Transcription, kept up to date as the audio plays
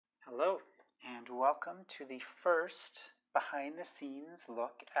Hello, and welcome to the first behind-the-scenes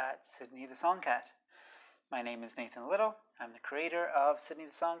look at Sydney the Songcat. My name is Nathan Little. I'm the creator of Sydney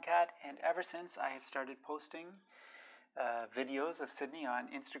the Songcat, and ever since I have started posting videos of Sydney on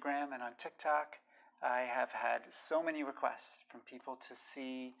Instagram and on TikTok, I have had so many requests from people to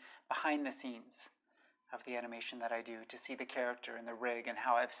see behind the scenes of the animation that I do, to see the character and the rig and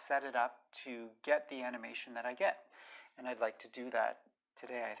how I've set it up to get the animation that I get. And I'd like to do that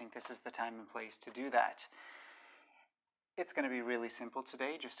today. I think this is the time and place to do that. It's going to be really simple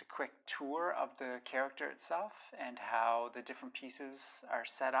today, just a quick tour of the character itself and how the different pieces are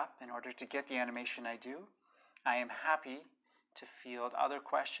set up in order to get the animation I do. I am happy to field other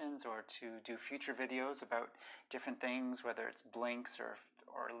questions or to do future videos about different things, whether it's blinks or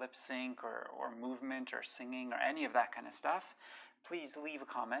lip sync or movement or singing or any of that kind of stuff. Please leave a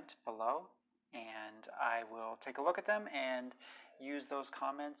comment below and I will take a look at them and use those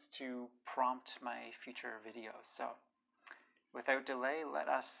comments to prompt my future videos. So without delay, let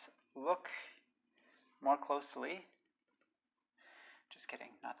us look more closely, just kidding,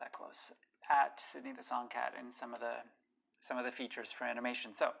 not that close, at Sydney the Songcat and some of the features for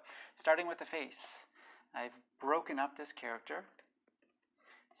animation. So starting with the face, I've broken up this character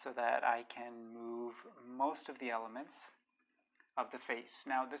so that I can move most of the elements of the face.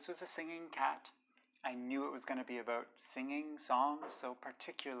 Now, this was a singing cat. I knew it was going to be about singing songs, so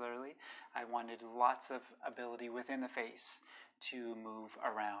particularly I wanted lots of ability within the face to move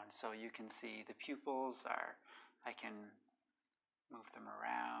around. So you can see the pupils I can move them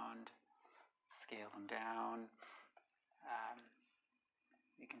around, scale them down.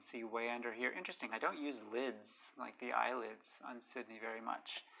 You can see way under here. Interesting, I don't use lids like the eyelids on Sydney very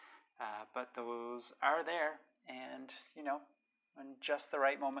much, but those are there, and you know, when just the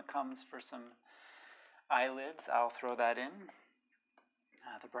right moment comes for some eyelids, I'll throw that in.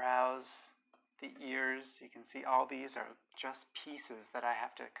 The brows, the ears, you can see all these are just pieces that I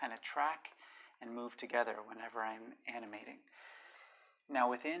have to kind of track and move together whenever I'm animating. Now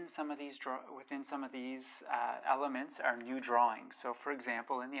within some of these elements are new drawings. So for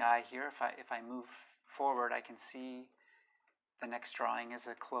example, in the eye here, if I move forward, I can see the next drawing is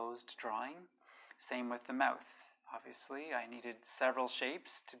a closed drawing. Same with the mouth. Obviously, I needed several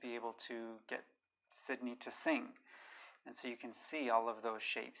shapes to be able to get Sydney to sing. And so you can see all of those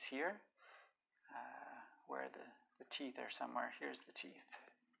shapes here, where the teeth are somewhere. Here's the teeth.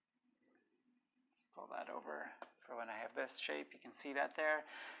 Let's pull that over for when I have this shape. You can see that there.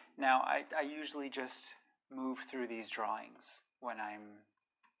 Now, I usually just move through these drawings when I'm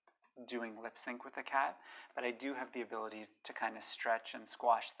doing lip sync with the cat, but I do have the ability to kind of stretch and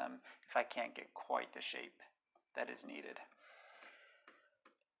squash them if I can't get quite the shape that is needed.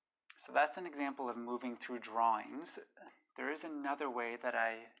 So that's an example of moving through drawings. There is another way that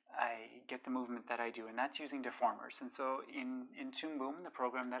I get the movement that I do, and that's using deformers. And so in Toon Boom, the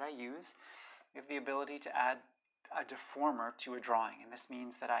program that I use, we have the ability to add a deformer to a drawing, and this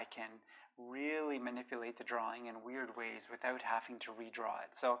means that I can really manipulate the drawing in weird ways without having to redraw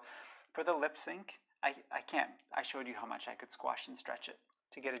it. So for the lip sync, I can't. I showed you how much I could squash and stretch it.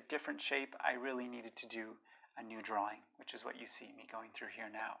 To get a different shape, I really needed to do a new drawing, which is what you see me going through here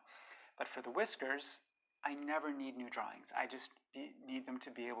now. But for the whiskers, I never need new drawings. I just need them to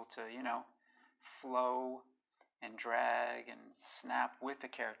be able to, you know, flow and drag and snap with the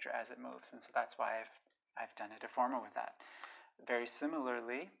character as it moves. And so that's why I've done a deformer with that. Very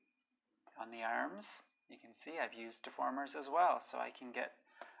similarly, on the arms, you can see I've used deformers as well. So I can get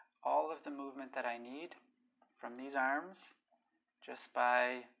all of the movement that I need from these arms just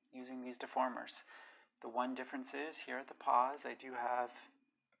by using these deformers. The one difference is here at the paws, I do have,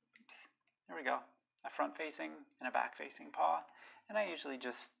 there we go, a front-facing and a back-facing paw, and I usually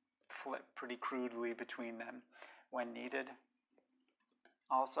just flip pretty crudely between them when needed.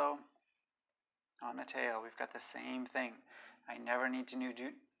 Also, on the tail, we've got the same thing. I never need to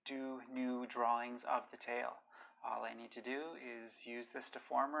do new drawings of the tail. All I need to do is use this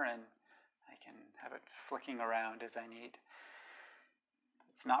deformer and I can have it flicking around as I need.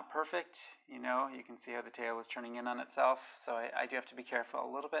 It's not perfect, you know, you can see how the tail is turning in on itself, so I do have to be careful a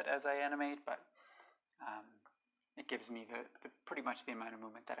little bit as I animate, but it gives me pretty much the amount of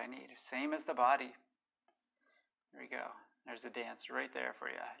movement that I need. Same as the body. There we go. There's a dance right there for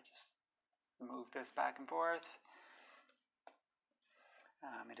you. I just move this back and forth.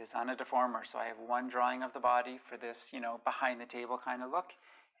 It is on a deformer, so I have one drawing of the body for this, you know, behind the table kind of look,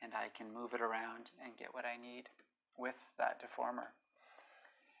 and I can move it around and get what I need with that deformer.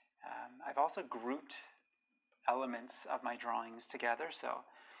 I've also grouped elements of my drawings together, so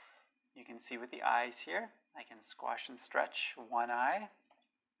you can see with the eyes here, I can squash and stretch one eye,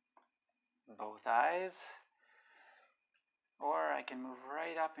 both eyes, or I can move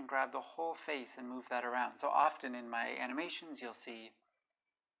right up and grab the whole face and move that around. So often in my animations you'll see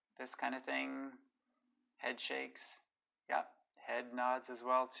this kind of thing, head shakes, yep, head nods as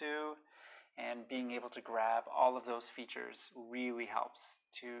well too, and being able to grab all of those features really helps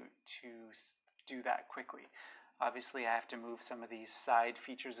to do that quickly. Obviously I have to move some of these side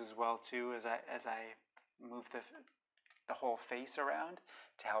features as well too as I move the whole face around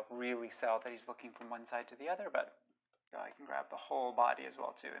to help really sell that he's looking from one side to the other, but I can grab the whole body as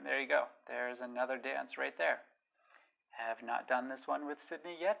well too. And there you go. There's another dance right there. Have not done this one with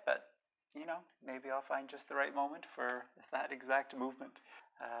Sydney yet, but you know, maybe I'll find just the right moment for that exact movement.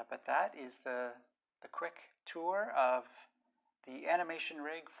 But that is the quick tour of the animation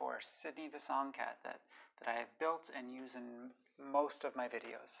rig for Sydney the Songcat that I have built and use in most of my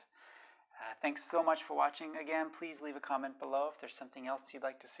videos. Thanks so much for watching. Again, please leave a comment below if there's something else you'd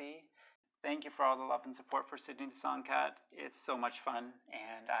like to see. Thank you for all the love and support for Sydney the Songcat. It's so much fun,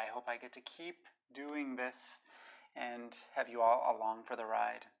 and I hope I get to keep doing this and have you all along for the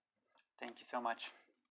ride. Thank you so much.